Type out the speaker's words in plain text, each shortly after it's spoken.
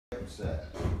set,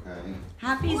 okay?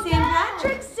 Happy St.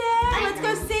 Patrick's Day. Let's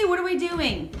go see. What are we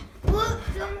doing? They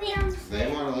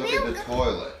want to look at the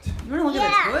toilet. You want to look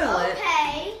at the toilet?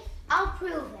 Okay, I'll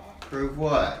prove it. Prove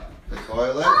what? The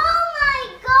toilet? Oh my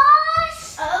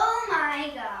gosh! Oh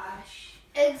my gosh!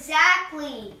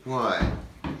 Exactly. What?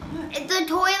 The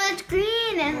toilet's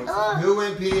green and look. Who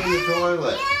went pee in the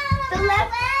toilet? The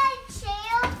left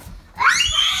shell.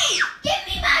 Hey! Give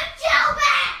me my shell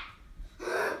back!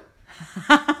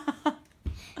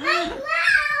 My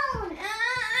clown!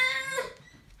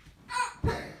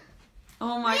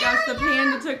 Oh my gosh, the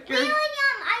panda took your...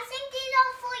 William, I think these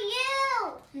are for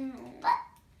you. But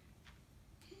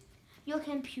your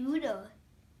computer.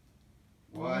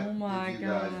 What Oh my did you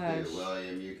guys gosh. do?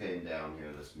 William, you came down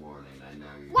here this morning. I know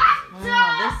you What? did.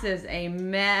 Wow, this is a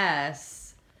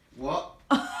mess. What?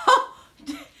 Did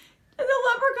the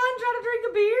leprechaun try to drink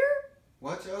a beer?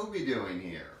 What's Obi doing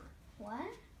here? What?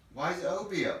 Why is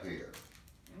Obi up here?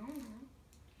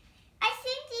 I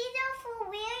think these are for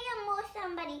William or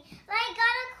somebody. I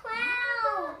got a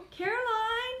crown.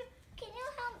 Caroline? Can you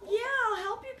help me? Yeah, I'll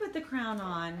help you put the crown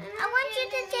on. I want you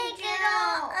to take it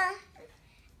off.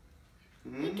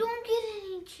 Hmm? You don't get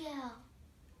any gel.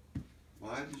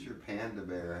 Why does your panda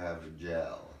bear have a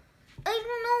gel? I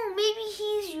don't know. Maybe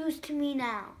he's used to me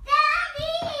now.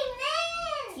 Daddy,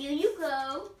 man! Here you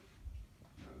go.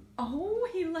 Oh,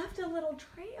 he left a little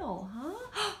trail,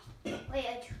 huh? Wait,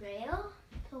 a trail?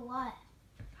 To what?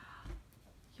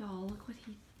 Y'all, look what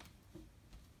he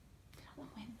did on the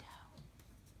window.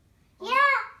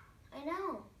 Yeah, I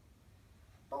know.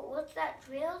 But what's that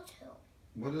trail to?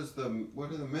 What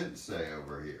do the mints say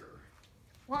over here?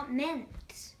 What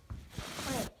mints?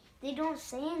 Wait, they don't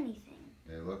say anything.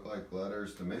 They look like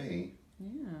letters to me.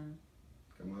 Yeah,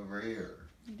 Come over here.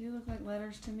 they do look like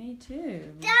letters to me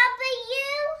too.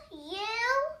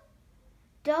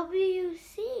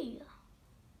 W-U-W-C.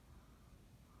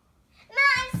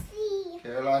 Mercy.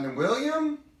 Caroline and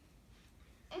William?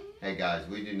 Hey guys,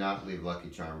 we do not leave Lucky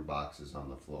Charm boxes on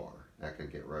the floor. That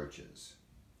could get roaches.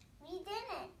 We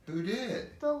didn't. Who did?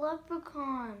 The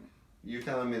leprechaun. You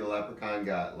telling me the leprechaun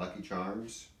got Lucky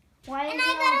Charms? Why and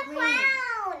I got a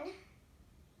crown.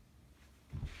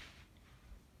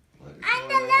 What is I'm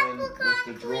the going on leprechaun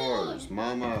with the drawers?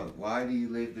 Mama, why do you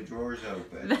leave the drawers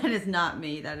open? That is not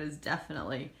me. That is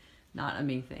definitely not a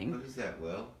me thing. What is that,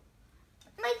 Will?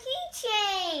 My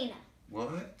keychain.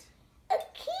 What? A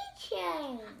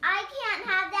keychain. I can't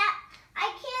have that.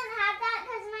 I can't have that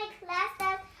because my class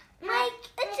does.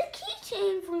 It's a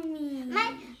keychain for me.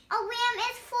 William,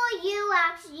 it's for you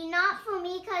actually, not for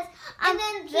me because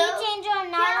keychains are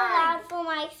not allowed for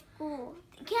my school.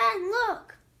 Ken,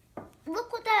 look.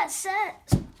 Look what that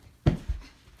says.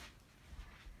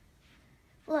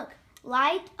 Look,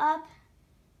 light up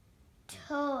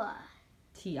tour.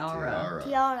 Tiara.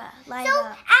 Tiara. Light up.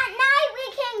 At night we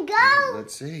can go.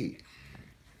 Let's see.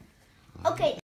 Okay.